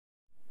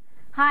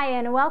Hi,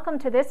 and welcome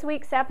to this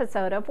week's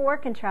episode of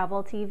Work and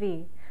Travel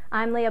TV.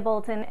 I'm Leah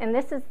Bolton, and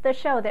this is the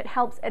show that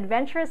helps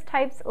adventurous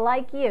types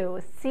like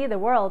you see the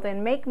world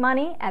and make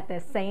money at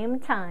the same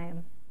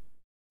time.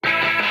 Oh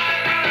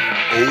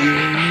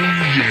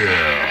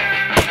yeah!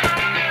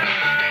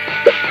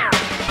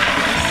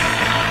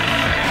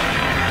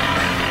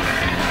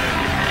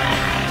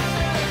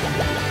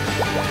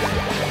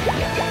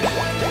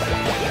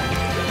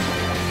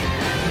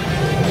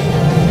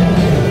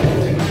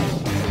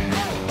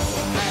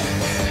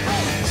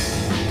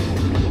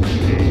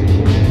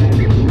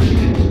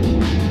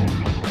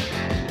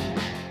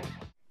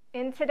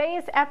 In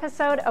today's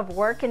episode of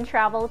Work and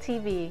Travel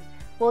TV,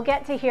 we'll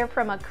get to hear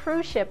from a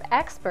cruise ship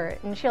expert,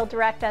 and she'll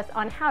direct us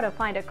on how to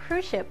find a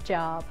cruise ship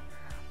job.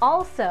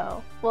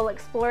 Also, we'll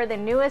explore the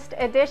newest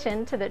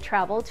addition to the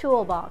Travel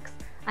Toolbox,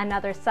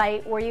 another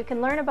site where you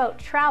can learn about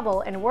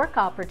travel and work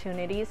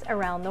opportunities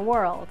around the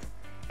world.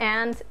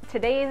 And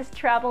today's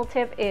travel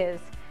tip is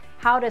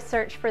how to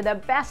search for the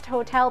best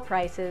hotel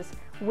prices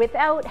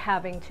without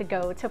having to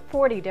go to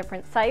 40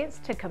 different sites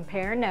to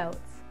compare notes.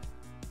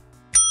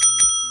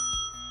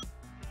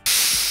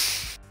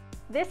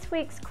 This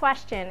week's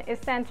question is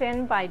sent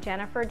in by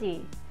Jennifer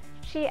D.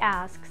 She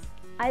asks,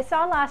 I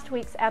saw last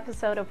week's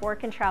episode of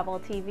Work and Travel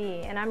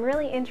TV and I'm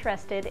really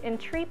interested in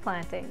tree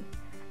planting.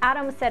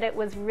 Adam said it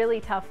was really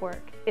tough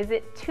work. Is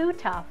it too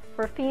tough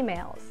for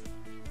females?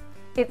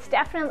 It's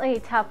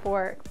definitely tough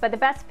work, but the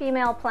best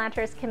female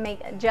planters can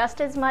make just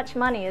as much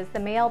money as the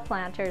male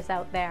planters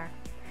out there.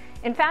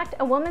 In fact,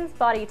 a woman's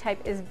body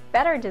type is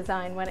better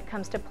designed when it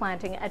comes to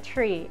planting a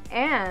tree,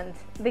 and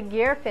the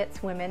gear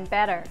fits women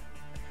better.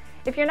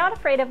 If you're not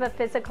afraid of a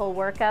physical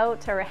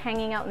workout or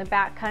hanging out in the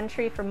back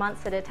country for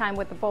months at a time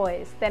with the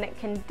boys, then it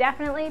can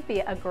definitely be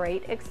a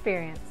great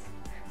experience.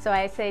 So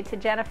I say to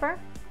Jennifer,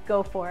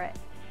 go for it.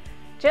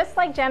 Just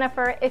like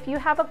Jennifer, if you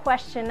have a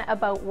question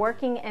about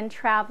working and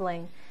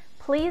traveling,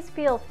 please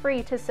feel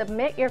free to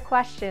submit your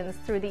questions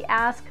through the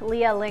Ask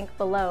Leah link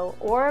below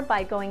or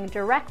by going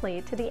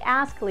directly to the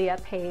Ask Leah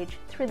page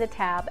through the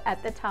tab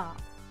at the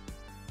top.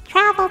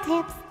 Travel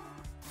tips.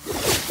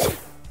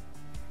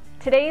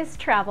 Today's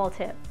travel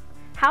tip.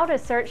 How to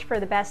search for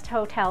the best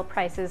hotel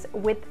prices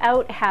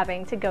without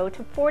having to go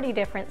to 40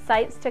 different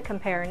sites to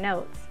compare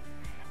notes.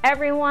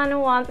 Everyone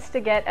wants to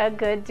get a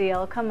good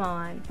deal, come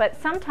on. But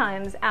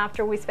sometimes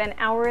after we spend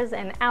hours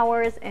and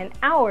hours and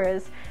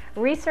hours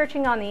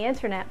researching on the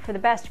internet for the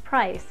best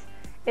price,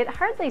 it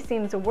hardly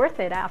seems worth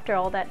it after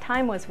all that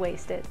time was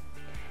wasted.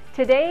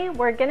 Today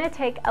we're going to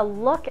take a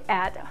look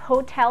at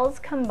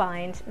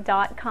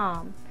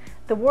hotelscombined.com,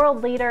 the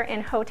world leader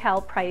in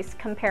hotel price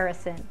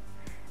comparison.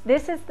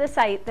 This is the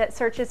site that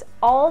searches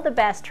all the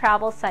best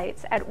travel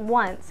sites at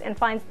once and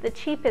finds the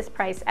cheapest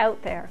price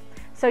out there,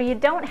 so you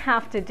don't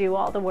have to do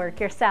all the work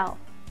yourself.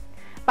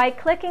 By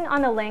clicking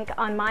on the link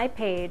on my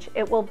page,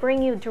 it will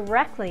bring you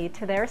directly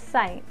to their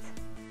site.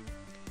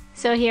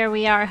 So here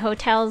we are,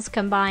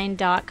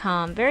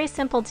 hotelscombined.com. Very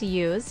simple to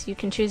use. You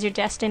can choose your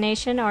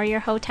destination or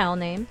your hotel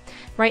name.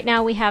 Right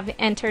now we have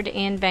entered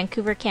in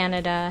Vancouver,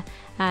 Canada.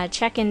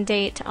 Check-in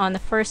date on the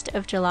 1st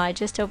of July,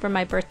 just over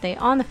my birthday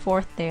on the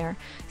 4th there.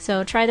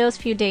 So try those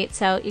few dates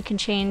out. You can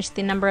change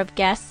the number of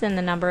guests and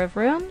the number of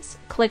rooms.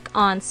 Click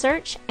on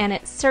search and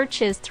it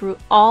searches through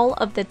all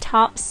of the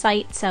top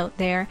sites out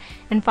there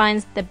and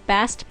finds the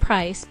best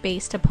price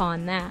based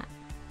upon that.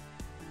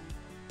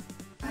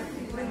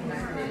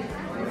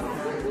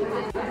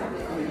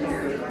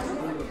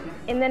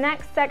 In the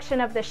next section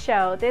of the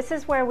show, this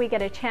is where we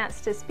get a chance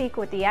to speak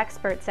with the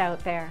experts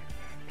out there.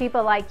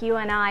 People like you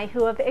and I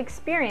who have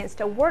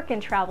experienced a work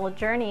and travel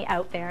journey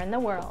out there in the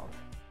world.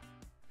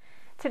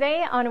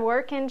 Today on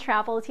Work and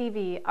Travel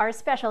TV, our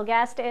special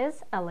guest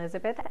is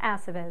Elizabeth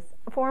Aceves,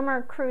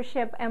 former cruise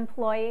ship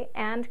employee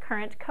and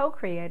current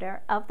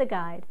co-creator of the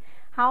guide,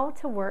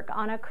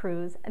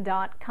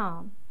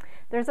 howtoworkonacruise.com.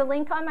 There's a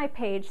link on my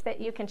page that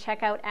you can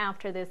check out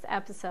after this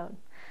episode.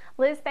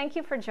 Liz, thank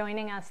you for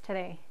joining us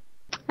today.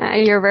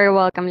 You're very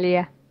welcome,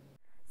 Leah.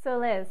 So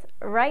Liz,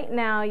 right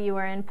now you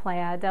are in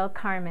Playa del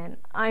Carmen.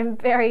 I'm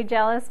very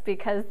jealous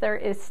because there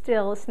is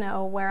still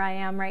snow where I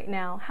am right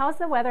now. How's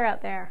the weather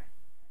out there?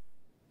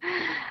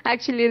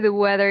 Actually, the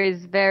weather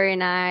is very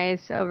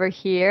nice over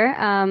here.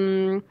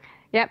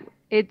 Yep,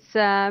 it's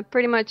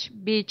pretty much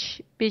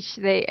beach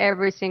day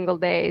every single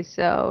day,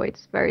 so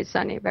it's very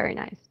sunny, very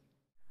nice.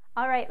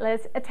 All right,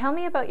 Liz, tell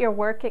me about your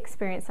work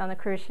experience on the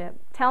cruise ship.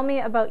 Tell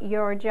me about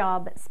your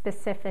job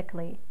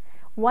specifically.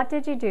 What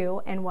did you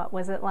do and what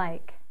was it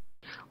like?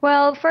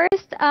 Well,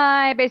 first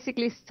I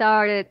basically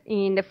started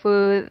in the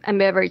food and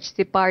beverage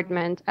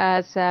department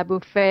as a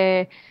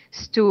buffet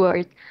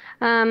steward.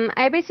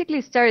 I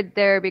basically started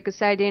there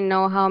because I didn't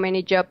know how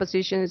many job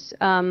positions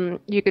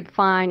you could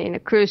find in a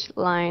cruise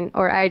line,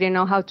 or I didn't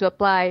know how to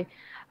apply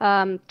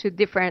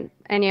to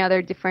any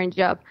other different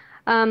job.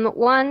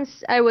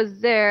 Once I was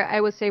there, I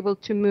was able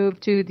to move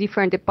to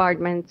different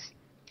departments.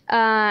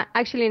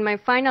 Actually, in my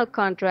final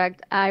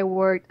contract, I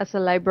worked as a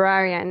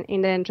librarian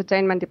in the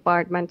entertainment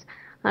department.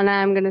 And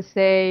I'm going to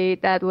say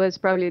that was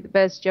probably the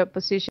best job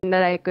position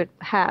that I could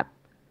have.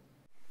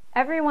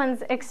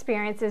 Everyone's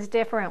experience is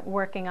different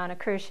working on a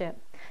cruise ship.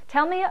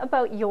 Tell me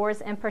about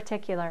yours in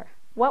particular.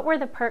 What were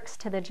the perks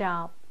to the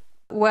job?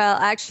 Well,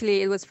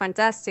 actually, it was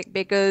fantastic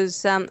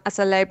because as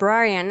a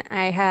librarian,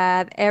 I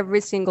had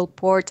every single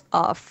port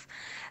off.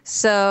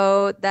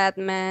 So that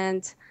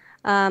meant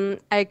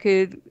I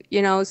could,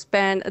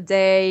 spend a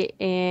day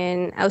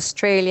in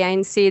Australia,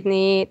 in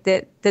Sydney,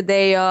 the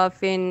day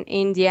off in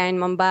India, in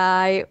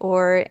Mumbai,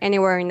 or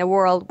anywhere in the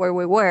world where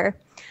we were.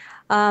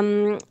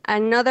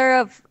 Another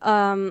of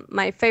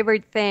my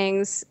favorite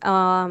things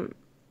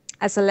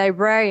as a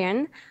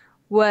librarian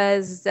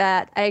was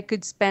that I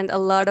could spend a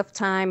lot of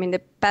time in the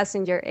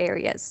passenger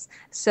areas.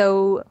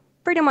 So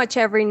pretty much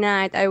every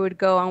night I would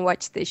go and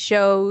watch the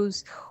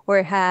shows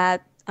or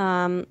had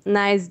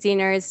nice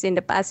dinners in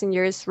the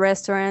passengers'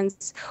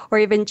 restaurants, or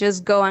even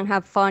just go and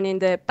have fun in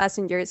the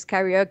passengers'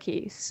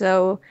 karaoke.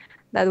 So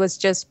that was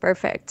just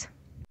perfect.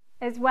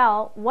 As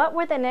well, what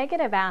were the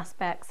negative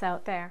aspects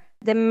out there?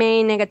 The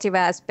main negative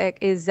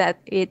aspect is that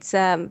it's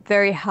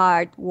very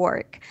hard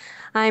work.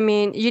 I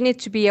mean, you need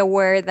to be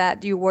aware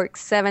that you work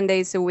 7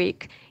 days a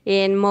week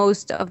in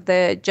most of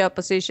the job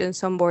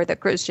positions on board the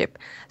cruise ship.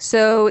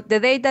 So the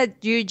day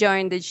that you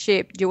join the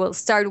ship, you will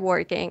start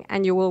working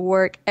and you will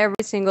work every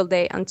single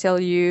day until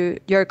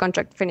your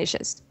contract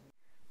finishes.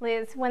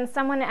 Liz, when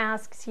someone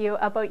asks you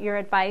about your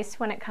advice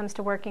when it comes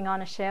to working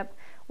on a ship,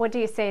 what do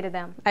you say to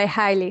them? I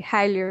highly,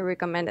 highly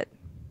recommend it.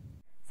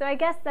 So I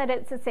guess that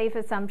it's a safe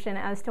assumption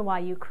as to why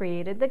you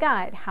created the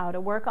guide,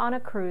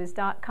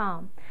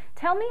 howtoworkonacruise.com.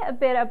 Tell me a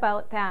bit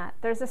about that.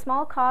 There's a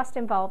small cost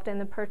involved in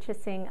the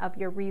purchasing of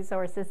your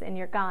resources in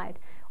your guide.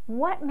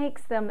 What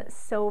makes them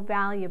so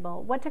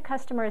valuable? What do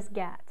customers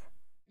get?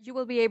 You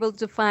will be able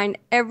to find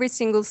every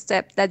single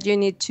step that you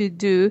need to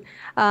do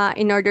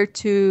in order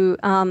to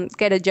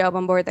get a job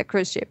on board the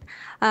cruise ship.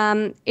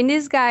 In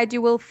this guide,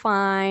 you will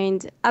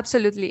find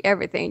absolutely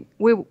everything.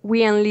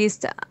 We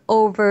enlist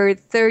over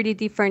 30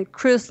 different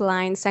cruise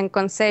lines and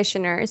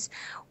concessionaires.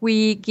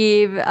 We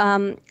give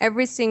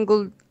every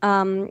single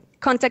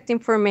contact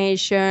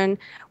information.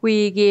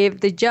 We give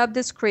the job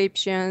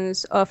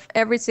descriptions of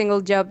every single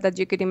job that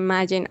you could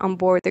imagine on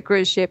board the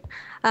cruise ship.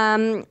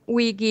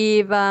 We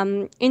give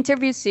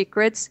interview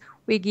secrets.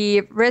 We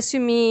give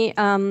resume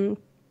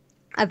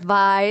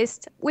advice.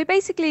 We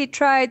basically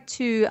try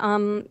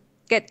to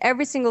get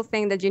every single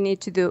thing that you need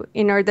to do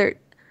in order,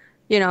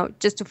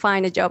 just to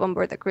find a job on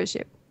board the cruise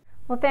ship.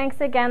 Well,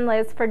 thanks again,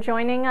 Liz, for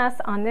joining us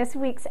on this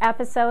week's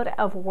episode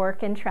of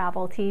Work and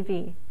Travel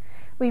TV.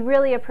 We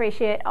really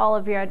appreciate all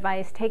of your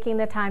advice, taking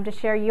the time to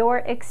share your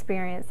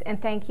experience,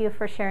 and thank you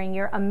for sharing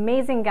your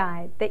amazing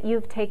guide that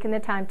you've taken the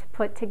time to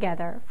put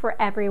together for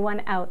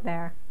everyone out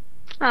there.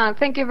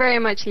 Thank you very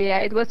much,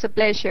 Leah. It was a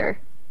pleasure.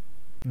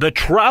 The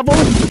Travel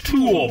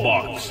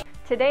Toolbox.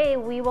 Today,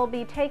 we will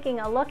be taking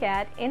a look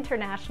at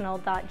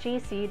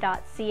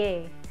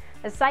international.gc.ca,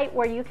 a site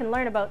where you can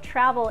learn about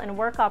travel and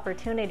work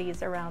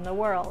opportunities around the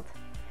world.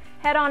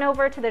 Head on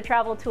over to the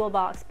Travel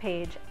Toolbox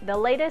page. The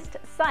latest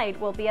site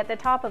will be at the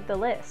top of the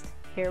list.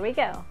 Here we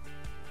go.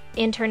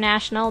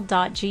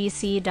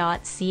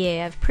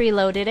 International.gc.ca. I've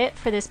preloaded it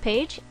for this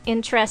page.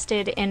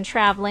 Interested in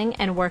traveling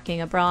and working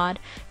abroad.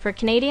 For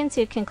Canadians,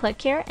 you can click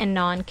here, and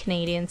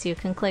non-Canadians, you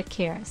can click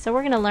here. So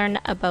we're going to learn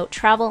about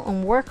travel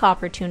and work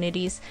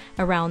opportunities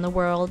around the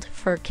world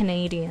for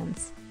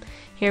Canadians.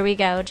 Here we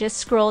go. Just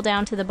scroll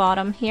down to the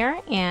bottom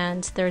here,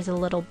 and there's a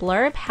little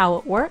blurb, how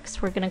it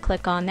works. We're going to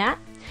click on that.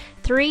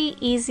 3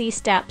 easy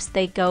steps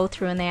they go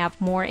through, and they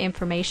have more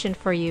information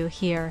for you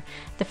here.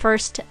 The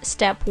first,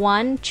 step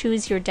 1,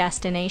 choose your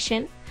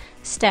destination.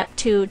 Step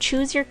 2,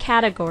 choose your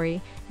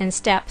category. And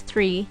step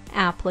 3,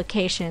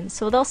 application.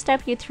 So they'll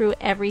step you through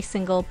every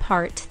single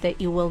part that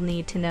you will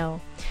need to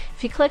know.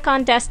 If you click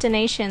on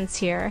destinations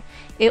here,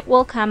 it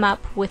will come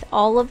up with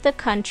all of the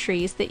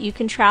countries that you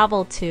can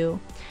travel to,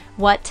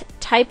 what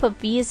type of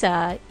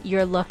visa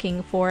you're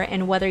looking for,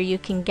 and whether you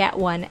can get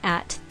one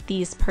at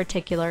these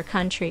particular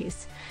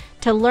countries.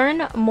 To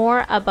learn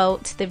more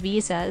about the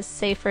visas,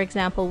 say for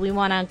example we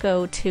want to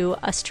go to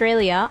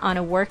Australia on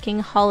a working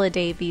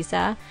holiday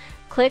visa,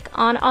 click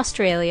on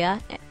Australia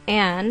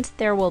and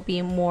there will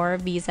be more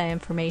visa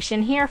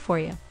information here for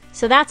you.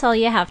 So that's all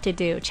you have to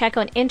do. Check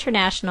out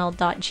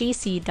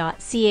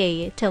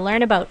international.gc.ca to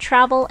learn about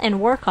travel and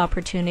work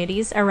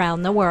opportunities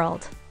around the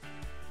world.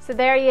 So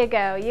there you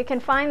go. You can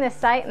find this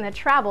site in the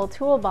Travel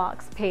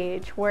Toolbox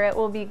page, where it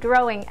will be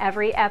growing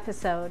every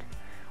episode.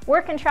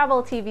 Work and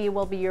Travel TV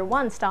will be your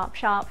one-stop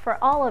shop for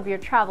all of your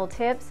travel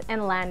tips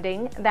and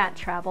landing that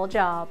travel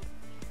job.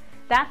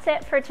 That's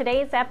it for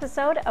today's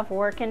episode of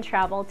Work and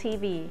Travel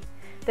TV,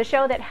 the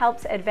show that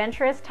helps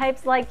adventurous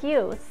types like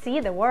you see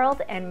the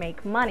world and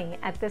make money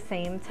at the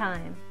same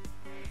time.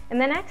 In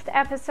the next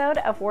episode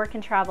of Work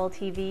and Travel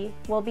TV,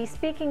 we'll be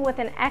speaking with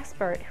an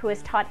expert who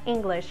has taught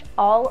English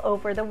all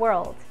over the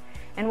world,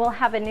 and we'll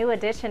have a new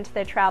addition to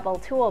the Travel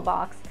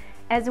Toolbox,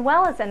 as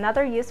well as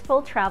another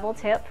useful travel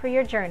tip for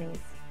your journeys.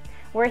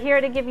 We're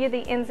here to give you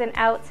the ins and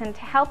outs and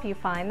to help you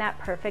find that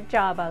perfect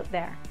job out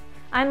there.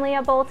 I'm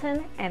Leah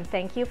Bolton, and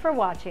thank you for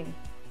watching.